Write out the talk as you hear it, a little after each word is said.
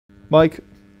Mike,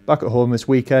 back at home this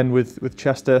weekend with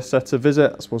Chester set to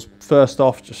visit. I suppose first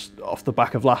off, just off the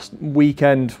back of last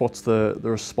weekend, what's the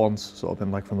response sort of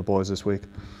been like from the boys this week?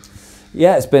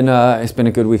 Yeah, it's been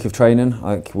a good week of training.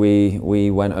 Like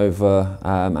we went over,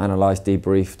 analysed,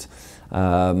 debriefed,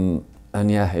 and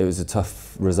yeah, it was a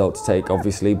tough result to take,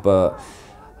 obviously. But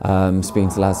speaking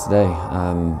to the lads today,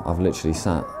 I've literally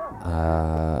sat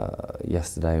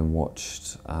yesterday and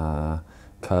watched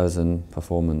Curzon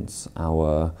performance,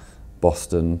 our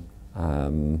Boston,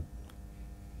 our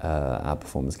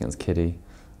performance against Kiddie,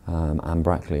 and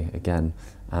Brackley again,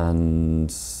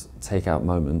 and take out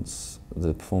moments.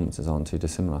 The performances aren't too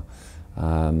dissimilar,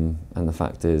 and the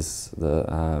fact is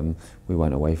that we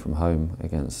went away from home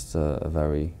against a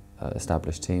very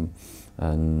established team,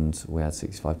 and we had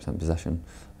 65% possession,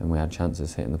 and we had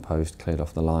chances hitting the post, cleared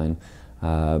off the line,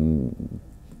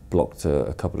 blocked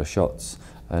a couple of shots,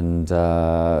 and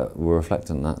we're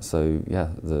reflecting on that. So yeah,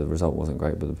 the result wasn't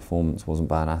great, but the performance wasn't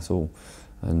bad at all.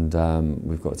 And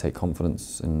we've got to take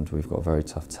confidence, and we've got a very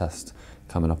tough test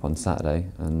coming up on Saturday,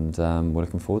 and we're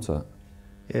looking forward to it.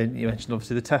 Yeah, you mentioned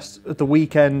obviously the test at the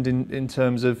weekend in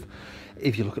terms of,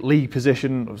 if you look at league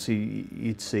position, obviously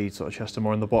you'd see sort of Chester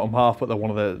more in the bottom half, but they're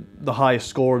one of the highest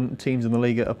scoring teams in the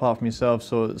league apart from yourself,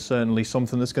 so it's certainly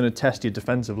something that's going to test you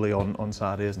defensively on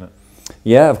Saturday, isn't it?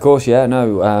 Yeah, of course, yeah,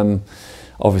 no.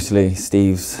 Obviously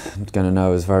Steve's going to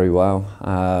know us very well,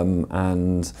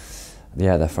 and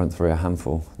yeah, their front three are a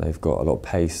handful. They've got a lot of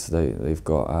pace. They've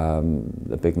got a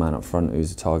big man up front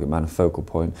who's a target man, a focal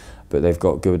point. But they've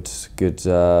got good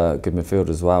midfielders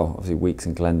as well. Obviously, Weeks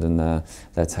and Glendon,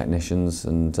 they're technicians,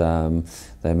 and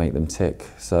they make them tick.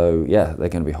 So yeah, they're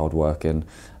going to be hard working.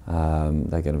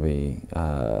 They're going to be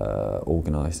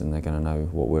organised, and they're going to know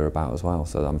what we're about as well.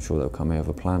 So I'm sure they'll come here with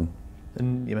a plan.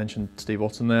 And you mentioned Steve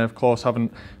Watson there, of course,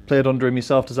 haven't played under him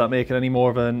yourself. Does that make it any more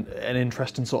of an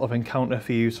interesting sort of encounter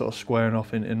for you, sort of squaring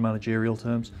off in managerial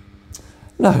terms?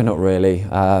 No, not really.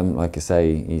 Like I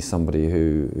say, he's somebody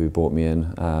who brought me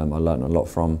in. I learned a lot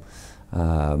from,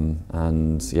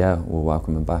 and yeah, we'll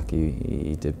welcome him back.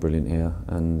 He did brilliant here,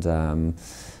 and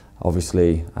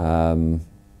obviously, as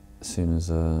soon as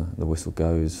the whistle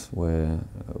goes,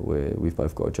 we've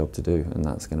both got a job to do, and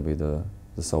that's going to be the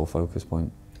sole focus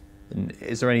point. And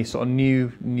is there any sort of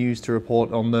new news to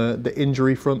report on the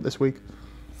injury front this week?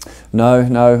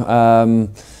 No.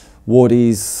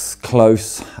 Wardy's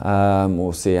close.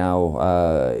 We'll see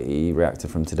how he reacted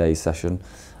from today's session.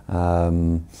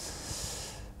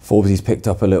 Forbesy's picked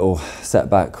up a little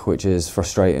setback, which is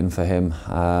frustrating for him.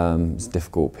 It's a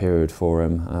difficult period for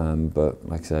him, but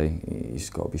like I say, he's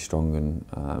got to be strong,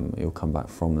 and he'll come back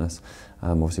from this.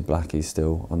 Obviously, Blackie's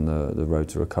still on the road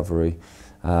to recovery.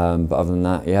 But other than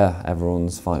that, yeah,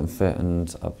 everyone's fighting fit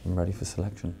and up and ready for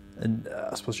selection. And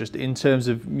I suppose just in terms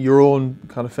of your own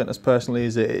kind of fitness personally,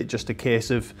 is it just a case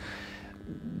of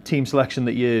team selection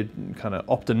that you kind of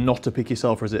opting not to pick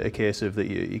yourself, or is it a case of that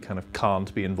you kind of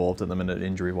can't be involved at the minute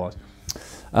injury-wise?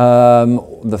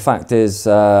 The fact is,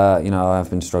 you know,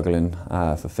 I've been struggling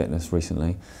for fitness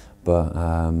recently, but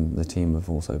the team have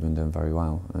also been doing very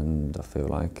well, and I feel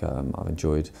like I've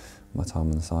enjoyed my time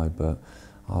on the side, but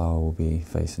I will be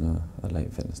facing a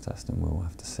late fitness test, and we'll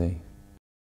have to see.